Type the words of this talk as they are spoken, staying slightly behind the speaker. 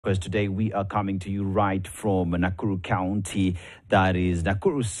course, today we are coming to you right from Nakuru County, that is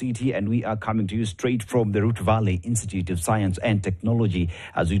Nakuru City, and we are coming to you straight from the Rift Valley Institute of Science and Technology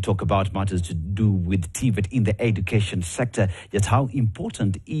as we talk about matters to do with TVET in the education sector. Just how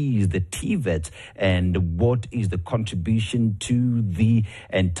important is the TVET and what is the contribution to the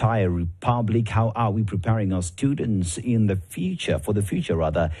entire republic? How are we preparing our students in the future, for the future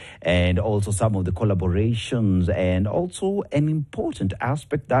rather, and also some of the collaborations, and also an important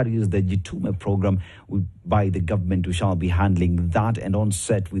aspect that is the Jitume program by the government. We shall be handling that, and on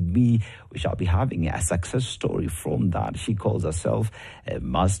set with me we shall be having a success story from that. She calls herself a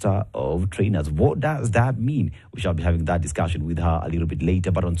master of trainers. What does that mean? We shall be having that discussion with her a little bit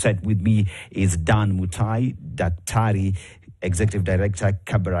later. But on set with me is Dan Mutai, Daktari, Executive Director,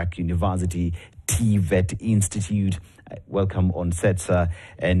 Kabarak University TVET Institute. Welcome on set, sir.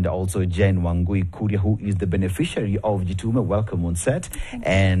 And also Jen Wangui Kuria, who is the beneficiary of Jitume. Welcome on set.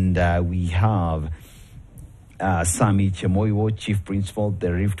 And we have Sami Chemoiwo, Chief Principal,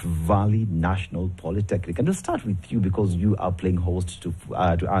 the Rift Valley National Polytechnic. And we'll start with you because you are playing host to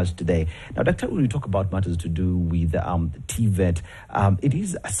us today. Now, Doctor, when we talk about matters to do with TVET, it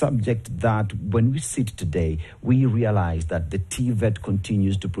is a subject that when we sit today, we realize that the TVET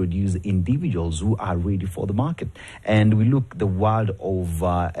continues to produce individuals who are ready for the market. And we look the world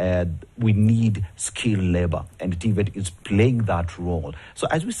over, we need skilled labor, and TVET is playing that role. So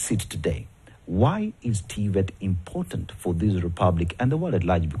as we sit today, why is TVET important for this republic and the world at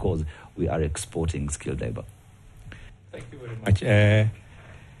large? Because we are exporting skilled labor. Thank you very much.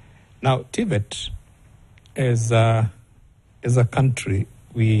 Now, TVET, as a country,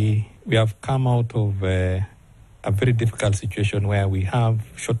 we have come out of a very difficult situation where we have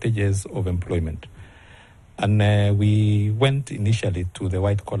shortages of employment. And we went initially to the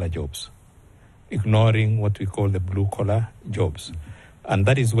white-collar jobs, ignoring what we call the blue-collar jobs. And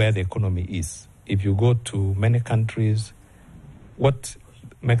that is where the economy is. If you go to many countries, what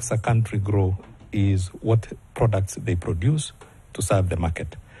makes a country grow is what products they produce to serve the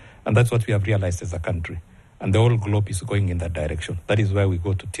market. And that's what we have realized as a country. And the whole globe is going in that direction. That is where we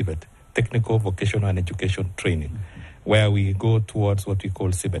go to TVET, Technical, Vocational and Education Training, where we go towards what we call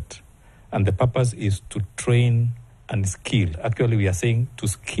CBET. And the purpose is to train and skill. Actually, we are saying to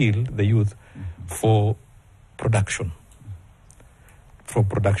skill the youth for production. For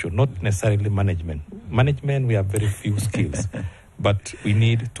production, not necessarily management. Management, we have very few skills, but we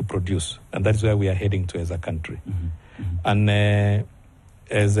need to produce, and that's where we are heading to as a country. And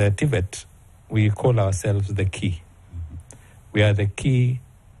as a TVET, we call ourselves the key. We are the key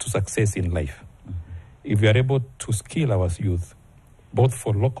to success in life. If we are able to skill our youth, both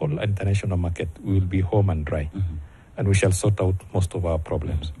for local and international market, we will be home and dry, and we shall sort out most of our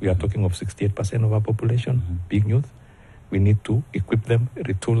problems. We are talking of 68% of our population being youth. We need to equip them,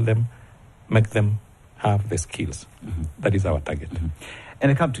 retool them, make them have the skills. That is our target.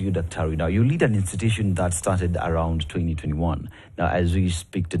 And I come to you, Dr. Now, you lead an institution that started around 2021. Now, as we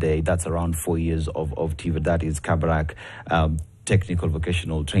speak today, that's around 4 years of TVET. That is Kabarak Technical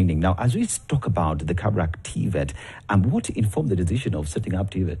Vocational Training. Now, as we talk about the Kabarak TVET, what informed the decision of setting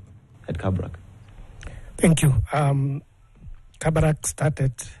up TVET at Kabarak? Thank you. Kabarak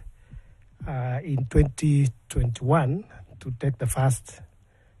started in 2021 to take the first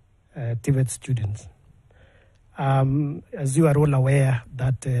TVET students. As you are all aware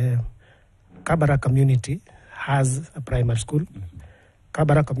that Kabarak community has a primary school,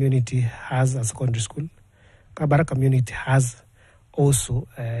 Kabarak community has a secondary school, Kabarak community has also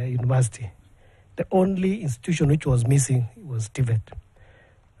a university. The only institution which was missing was TVET.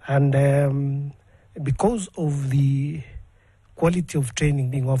 And because of the quality of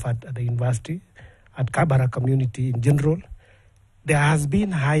training being offered at the university, at Kabarak community in general, there has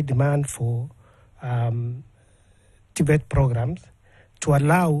been high demand for TVET programs to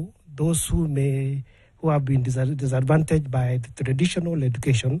allow those who have been disadvantaged by the traditional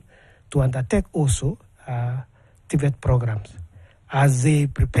education to undertake also TVET programs. As they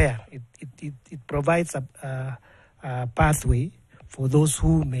prepare, it provides a pathway for those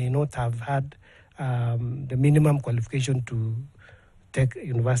who may not have had the minimum qualification to take a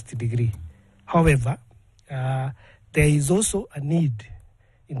university degree. However, there is also a need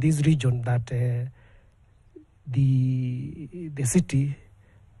in this region that the city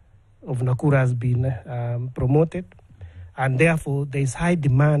of Nakuru has been promoted, and therefore there is high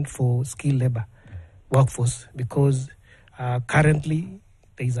demand for skilled labor workforce because currently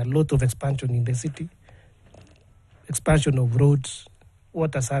there is a lot of expansion in the city, expansion of roads,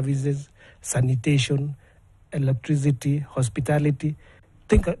 water services, sanitation, electricity, hospitality.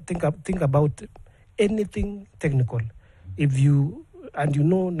 Think about anything technical. If you and you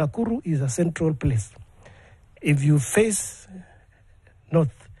know Nakuru is a central place. If you face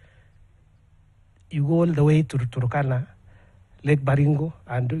north, you go all the way to Turkana, Lake Baringo,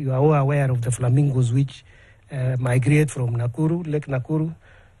 and you are all aware of the flamingos which migrate from Lake Nakuru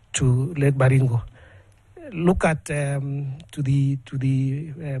to Lake Baringo. Look at to the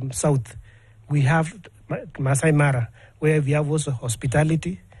south. We have Masai Mara, where we have also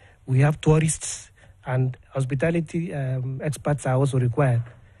hospitality. We have tourists, and hospitality experts are also required.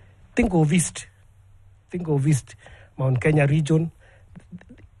 Think of East. Mount Kenya region.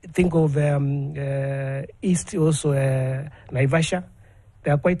 Think of East also, Naivasha.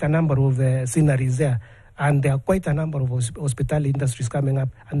 There are quite a number of sceneries there, and there are quite a number of hospitality industries coming up,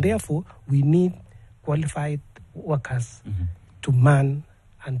 and therefore we need qualified workers to man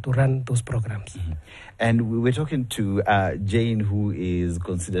and to run those programs. And we were talking to Jane, who is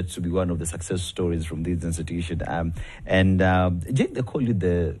considered to be one of the success stories from this institution. And Jane, they call you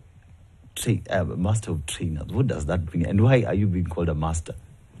the master of trainers. What does that mean? And why are you being called a master?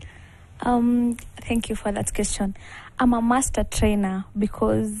 Thank you for that question. I'm a master trainer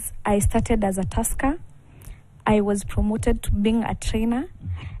because I started as a tasker. I was promoted to being a trainer,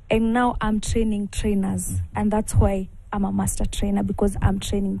 and now I'm training trainers. And that's why I'm a master trainer, because I'm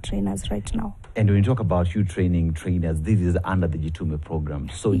training trainers right now. And when you talk about you training trainers, this is under the Jitume program.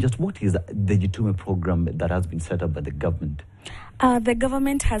 So just what is the Jitume program that has been set up by the government? The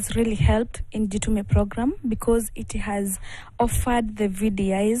government has really helped in Jitume program because it has offered the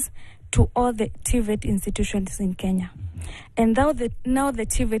VDIs to all the TVET institutions in Kenya. And now the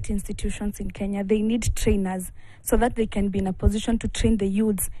TVET institutions in Kenya, they need trainers so that they can be in a position to train the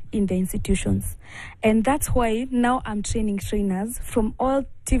youths in the institutions. And that's why now I'm training trainers from all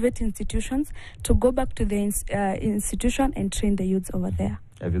TVET institutions to go back to the institution and train the youths over there.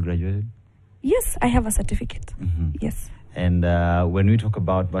 Have you graduated? Yes, I have a certificate. Yes. And when we talk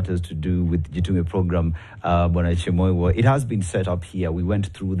about matters to do with Jitume program, it has been set up here. We went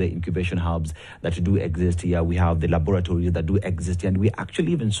through the incubation hubs that do exist here. We have the laboratories that do exist here. And we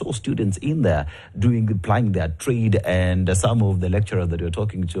actually even saw students in there applying their trade. And some of the lecturers that you're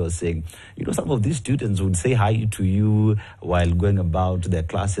talking to are saying, some of these students would say hi to you while going about their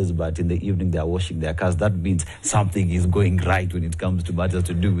classes, but in the evening they are washing their cars. That means something is going right when it comes to matters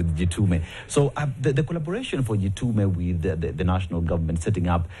to do with Jitume. So the collaboration for Jitume with the national government setting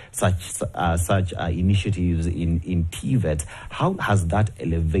up such initiatives in TVETs, how has that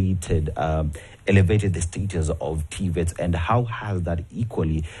elevated the status of TVETs, and how has that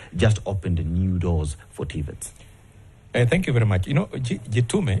equally just opened new doors for TVETs? Thank you very much.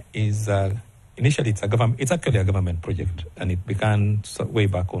 Jitume is initially it's actually a government project, and it began way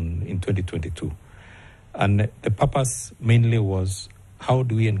back in 2022, and the purpose mainly was, how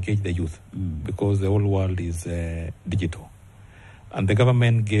do we engage the youth? Because the whole world is digital. And the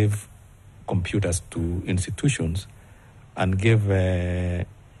government gave computers to institutions and gave the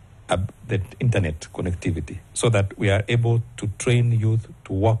internet connectivity so that we are able to train youth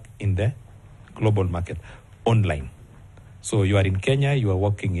to work in the global market online. So you are in Kenya, you are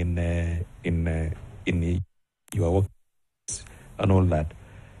working in you are working and all that.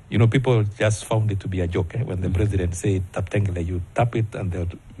 People just found it to be a joke when the president said, "Tap Tengele," you tap it and the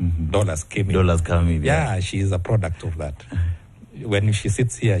dollars came in. Dollars come in. Yeah, she is a product of that. When she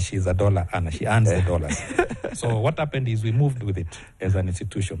sits here, she is a dollar and she earns the dollars. So what happened is we moved with it as an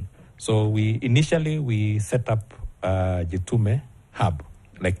institution. So we set up Jitume Hub,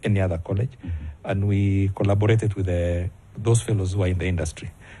 like any other college, and we collaborated with those fellows who are in the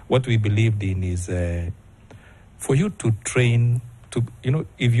industry. What we believed in is for you to train.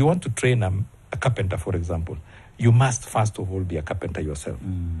 If you want to train a carpenter, for example, you must first of all be a carpenter yourself.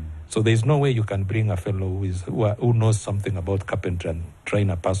 So there's no way you can bring a fellow who knows something about carpentry and train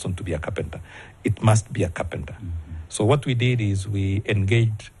a person to be a carpenter. It must be a carpenter. So what we did is we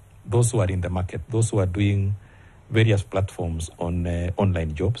engaged those who are in the market, those who are doing various platforms on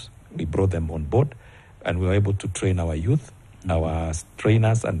online jobs. We brought them on board, and we were able to train our youth, our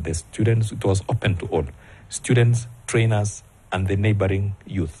trainers, and the students. It was open to all students, trainers, and the neighboring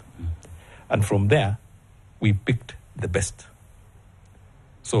youth. And from there, we picked the best.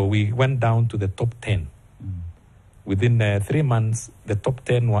 So we went down to the top 10. Within 3 months, the top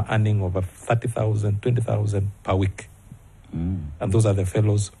 10 were earning over 30,000, 20,000 per week. And those are the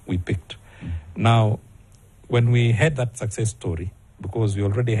fellows we picked. Now, when we had that success story, because we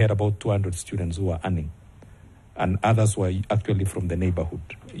already had about 200 students who were earning, and others were actually from the neighborhood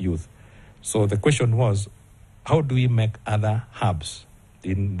youth. So the question was, how do we make other hubs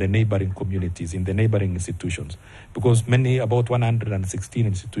in the neighboring communities, in the neighboring institutions? Because about 116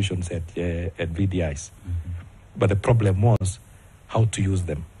 institutions had VDIs. But the problem was, how to use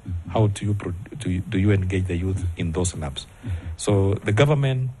them. How do you engage the youth in those labs? So the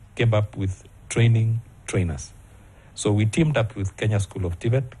government came up with training trainers. So we teamed up with Kenya School of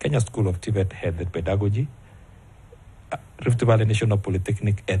TVET. Kenya School of TVET had the pedagogy. Rift Valley National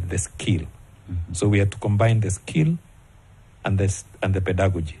Polytechnic had the skill. So we had to combine the skill and the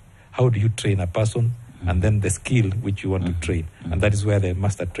pedagogy. How do you train a person? And then the skill which you want to train. And that is where the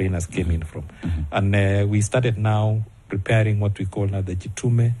master trainers came in from. And we started now preparing what we call now the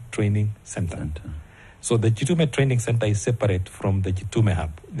Jitume Training Center. So the Jitume Training Center is separate from the Jitume Hub.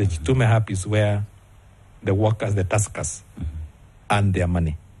 The Jitume Hub is where the workers, the taskers, earn their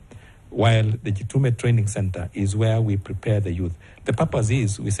money. While the Jitume Training Center is where we prepare the youth. The purpose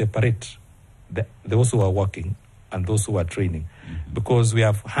is we separate those who are working and those who are training, because we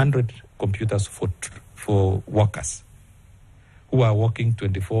have 100 computers for workers who are working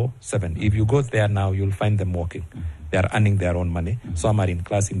 24/7. If you go there now, you'll find them working. They are earning their own money. Some are in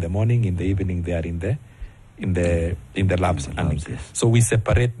class in the morning, in the evening they are in the labs. So we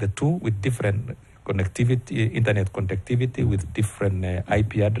separate the two with different connectivity, internet connectivity with different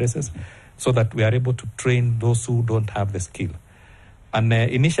IP addresses, so that we are able to train those who don't have the skill. And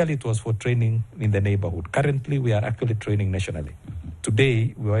initially it was for training in the neighborhood. Currently we are actually training nationally.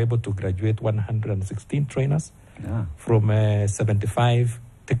 Today we were able to graduate 116 trainers from 75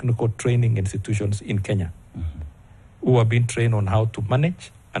 technical training institutions in Kenya who have been trained on how to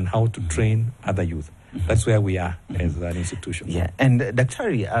manage and how to train other youth. That's where we are as an institution. Yeah, and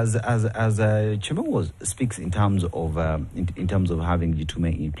Daktari, as Chemo speaks in terms of having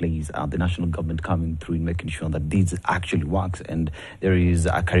Jitume in place, the national government coming through and making sure that this actually works, and there is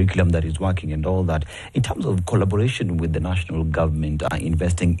a curriculum that is working and all that. In terms of collaboration with the national government,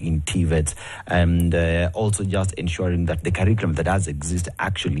 investing in TVETs, and also just ensuring that the curriculum that does exist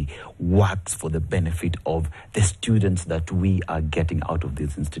actually works for the benefit of the students that we are getting out of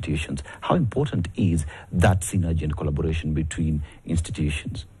these institutions. How important is that synergy and collaboration between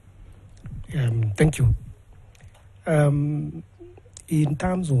institutions? Thank you. In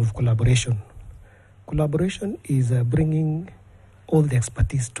terms of collaboration is bringing all the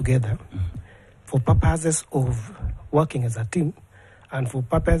expertise together for purposes of working as a team and for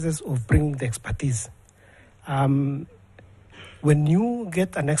purposes of bringing the expertise. When you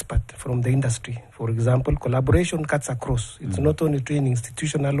get an expert from the industry, for example, collaboration cuts across. It's not only training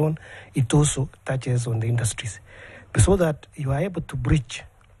institution alone, it also touches on the industries. So that you are able to bridge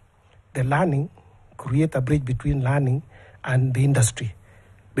the learning, create a bridge between learning and the industry.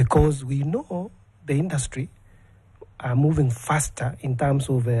 Because we know the industry are moving faster in terms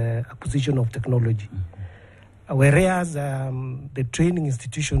of acquisition of technology. Whereas the training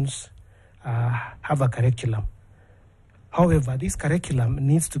institutions have a curriculum. However, this curriculum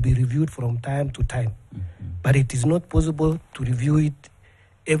needs to be reviewed from time to time, but it is not possible to review it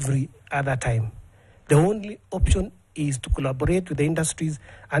every other time. The only option is to collaborate with the industries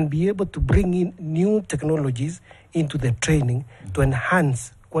and be able to bring in new technologies into the training to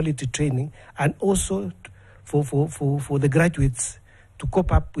enhance quality training, and also for the graduates to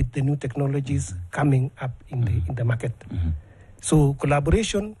cope up with the new technologies coming up in the market. So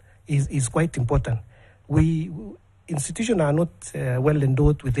collaboration is quite important. Institutions are not well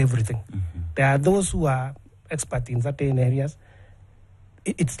endowed with everything. There are those who are expert in certain areas.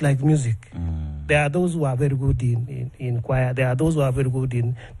 It's like music. There are those who are very good in choir. There are those who are very good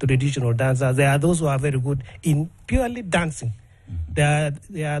in traditional dancers. There are those who are very good in purely dancing. There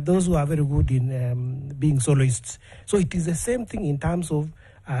are those who are very good in being soloists. So it is the same thing in terms of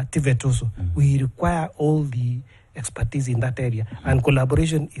TVET also. We require all the expertise in that area. And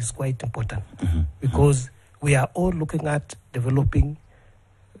collaboration is quite important because we are all looking at developing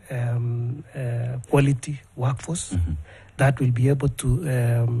quality workforce that will be able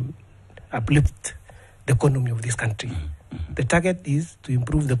to uplift the economy of this country. The target is to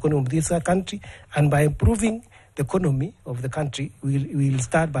improve the economy of this country, and by improving the economy of the country, we'll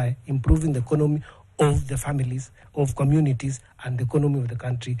start by improving the economy of the families, of communities, and the economy of the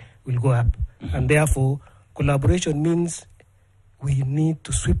country will go up. And therefore, collaboration means we need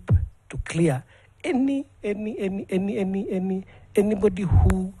to sweep, to clear anybody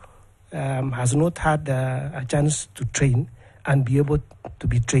who has not had a chance to train and be able to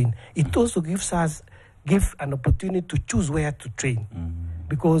be trained. It also gives an opportunity to choose where to train,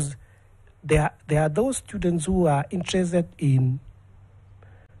 because there are those students who are interested in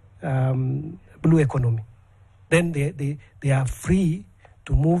blue economy. Then they are free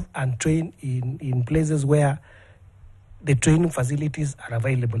to move and train in places where the training facilities are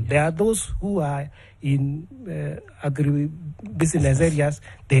available. There are those who are in agri-business areas,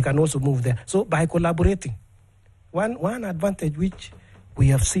 they can also move there. So by collaborating, one advantage which we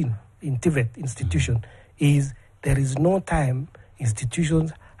have seen in TVET institution is there is no time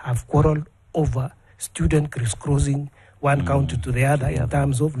institutions have quarreled over student crisscrossing one county to the other in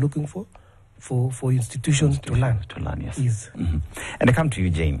terms of looking for institutions to learn. Yes. And I come to you,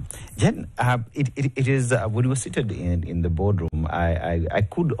 Jane. Jane, it is when we were seated in the boardroom, I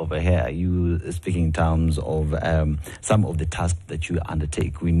could overhear you speaking in terms of some of the tasks that you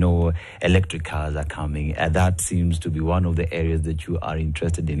undertake. We know electric cars are coming. That seems to be one of the areas that you are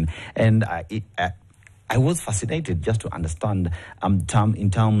interested in. And I was fascinated just to understand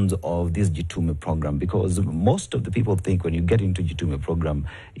in terms of this Jitume program, because most of the people think when you get into Jitume program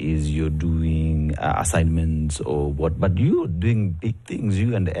is you're doing assignments or what, but you're doing big things,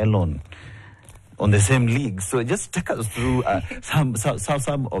 you and Elon on the same league. So just take us through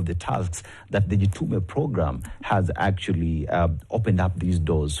some of the tasks that the Jitume program has actually opened up these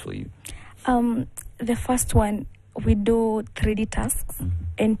doors for you. The first one, we do 3D tasks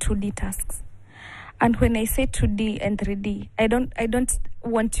and 2D tasks. And when I say 2D and 3D, I don't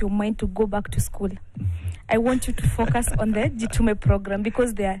want your mind to go back to school. I want you to focus on the Jitume program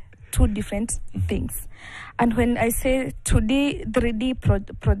because they are two different things. And when I say 2D,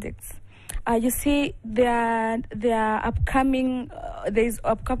 3D projects, you see there are upcoming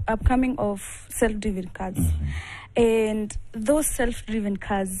upcoming of self-driven cars, and those self-driven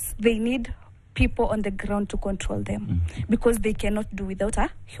cars, they need people on the ground to control them because they cannot do without a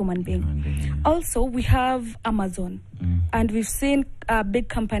human being. Also, we have Amazon, and we've seen big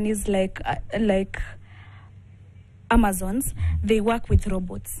companies like Amazon's. They work with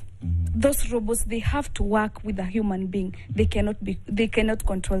robots. Those robots, they have to work with a human being. They cannot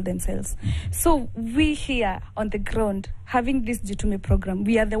control themselves. So we here on the ground, having this Jitume program,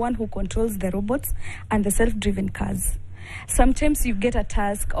 we are the one who controls the robots and the self-driven cars. Sometimes you get a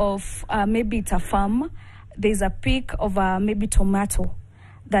task of maybe it's a farm, there's a pick of maybe tomato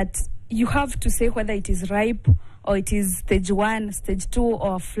that you have to say whether it is ripe or it is stage 1, stage 2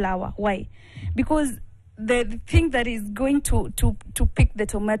 or flower. Why? Because the thing that is going to pick the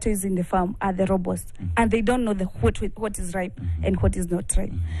tomatoes in the farm are the robots, and they don't know what is ripe and what is not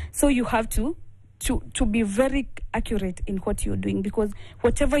ripe. So you have to be very accurate in what you're doing, because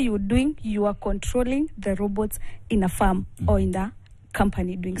whatever you're doing, you are controlling the robots in a farm or in a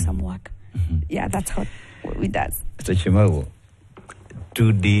company doing some work. Yeah, that's how we does. Mr. Chimago,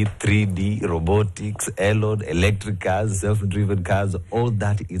 2D, 3D, robotics, Elon, electric cars, self-driven cars, all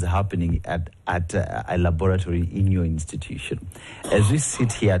that is happening at a laboratory in your institution. As we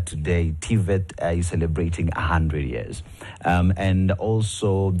sit here today, TVET is celebrating 100 years. And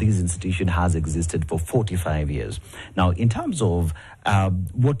also, this institution has existed for 45 years. Now, in terms of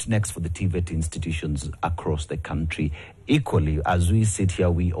what next for the TVET institutions across the country, equally, as we sit here,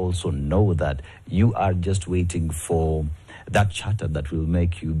 we also know that you are just waiting for that charter that will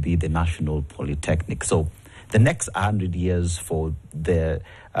make you be the national polytechnic. So the next 100 years for the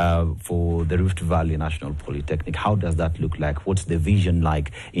Rift Valley National Polytechnic, how does that look like? What's the vision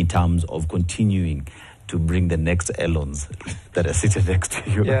like in terms of continuing to bring the next Elons that are sitting next to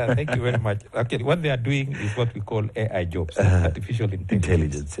you? Yeah, thank you very much. Okay, what they are doing is what we call AI jobs, artificial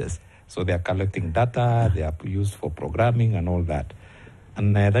intelligence. Yes. So they are collecting data, they are used for programming and all that.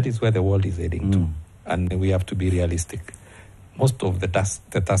 And that is where the world is heading to. And we have to be realistic. Most of the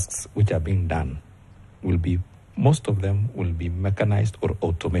tasks which are being done most of them will be mechanized or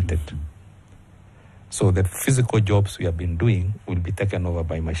automated. So the physical jobs we have been doing will be taken over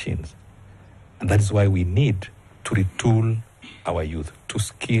by machines. And that is why we need to retool our youth, to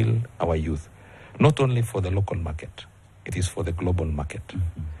skill our youth, not only for the local market, it is for the global market.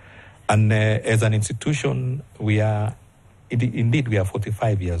 And as an institution, we are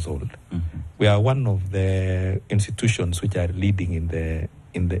 45 years old. We are one of the institutions which are leading in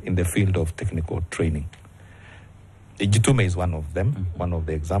the field of technical training. Jitume is one of them, one of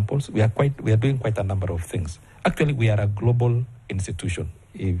the examples. We are doing quite a number of things. Actually, we are a global institution,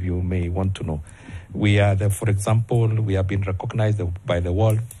 if you may want to know. We are for example, we have been recognized by the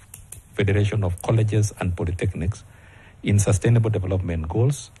World Federation of Colleges and Polytechnics in Sustainable Development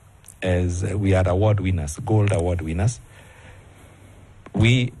Goals, as we are award winners, gold award winners.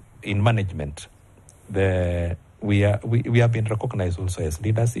 We, in management, we have been recognized also as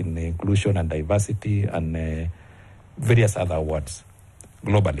leaders in inclusion and diversity and various other awards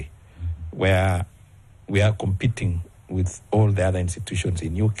globally, where we are competing with all the other institutions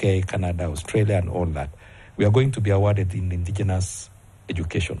in UK, Canada, Australia, and all that. We are going to be awarded in indigenous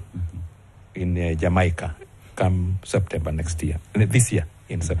education in Jamaica come September this year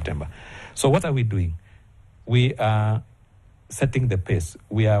in September. So what are we doing? We are setting the pace.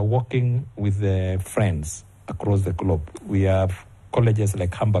 We are working with the friends across the globe. We have colleges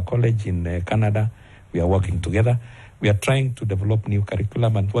like Humber College in Canada. We are working together. We are trying to develop new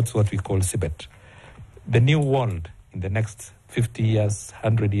curriculum and what we call CBET. The new world in the next 50 years,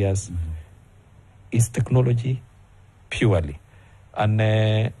 100 years is technology purely. And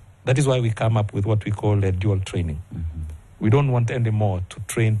that is why we come up with what we call a dual training. We don't want anymore to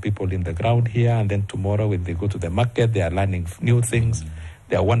train people in the ground here and then tomorrow when they go to the market, they are learning new things.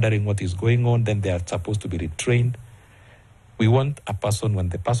 They are wondering what is going on, then they are supposed to be retrained. We want a person, when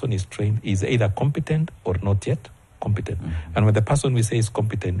the person is trained, is either competent or not yet competent. And when the person we say is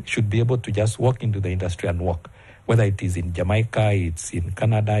competent, should be able to just walk into the industry and work, whether it is in Jamaica, it's in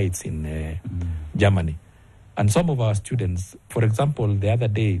Canada, it's in Germany. And some of our students, for example, the other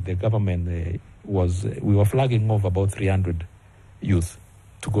day, the government we were flagging off about 300 youth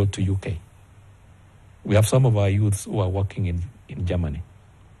to go to UK. We have some of our youths who are working in Germany.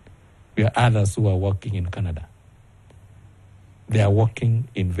 We have others who are working in Canada. They are working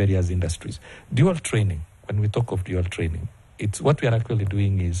in various industries. Dual training, when we talk of dual training, it's what we are actually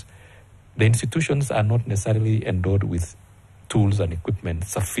doing is the institutions are not necessarily endowed with tools and equipment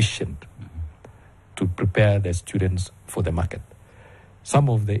sufficient to prepare the students for the market. Some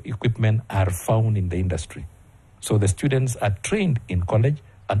of the equipment are found in the industry. So the students are trained in college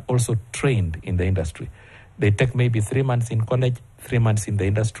and also trained in the industry. They take maybe 3 months in college, 3 months in the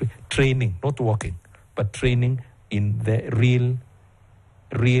industry, training, not working, but training in the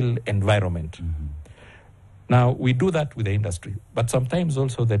real environment. Now, we do that with the industry, but sometimes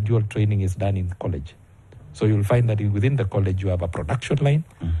also the dual training is done in college. So you'll find that within the college you have a production line,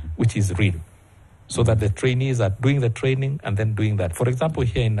 which is real. So that the trainees are doing the training and then doing that. For example,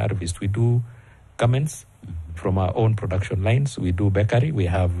 here in Harvest, we do garments from our own production lines. We do bakery. We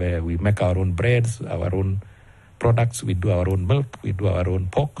make our own breads, our own products. We do our own milk. We do our own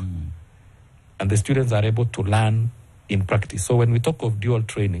pork. And the students are able to learn in practice. So when we talk of dual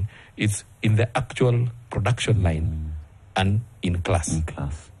training, it's in the actual production line and in class.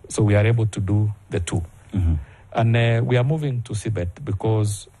 So we are able to do the two. And we are moving to CBET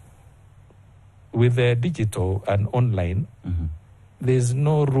because with the digital and online, there's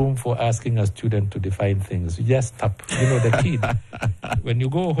no room for asking a student to define things. You just tap. The kid, when you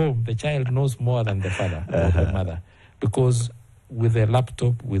go home, the child knows more than the father or the mother. Because with the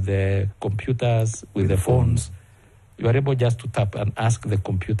laptop, with the computers, with the phones, you are able just to tap and ask the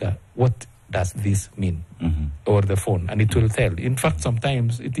computer, what does this mean? Or the phone, and it will tell. In fact,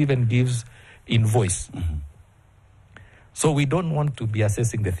 sometimes it even gives in voice. So we don't want to be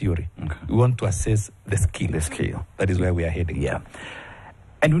assessing the theory. We want to assess the skill. That is where we are heading. Yeah.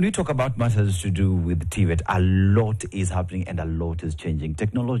 And when we talk about matters to do with TVET, a lot is happening and a lot is changing.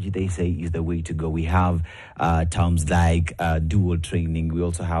 Technology, they say, is the way to go. We have terms like dual training. We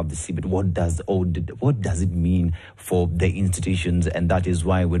also have the CBET. What does it mean for the institutions? And that is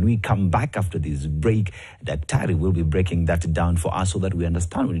why when we come back after this break, Daktari will be breaking that down for us so that we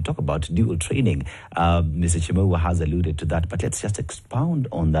understand when we talk about dual training. Mr. Chimewa has alluded to that, but let's just expound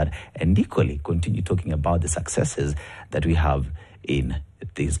on that and equally continue talking about the successes that we have in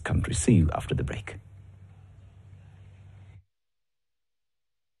this country. See you after the break.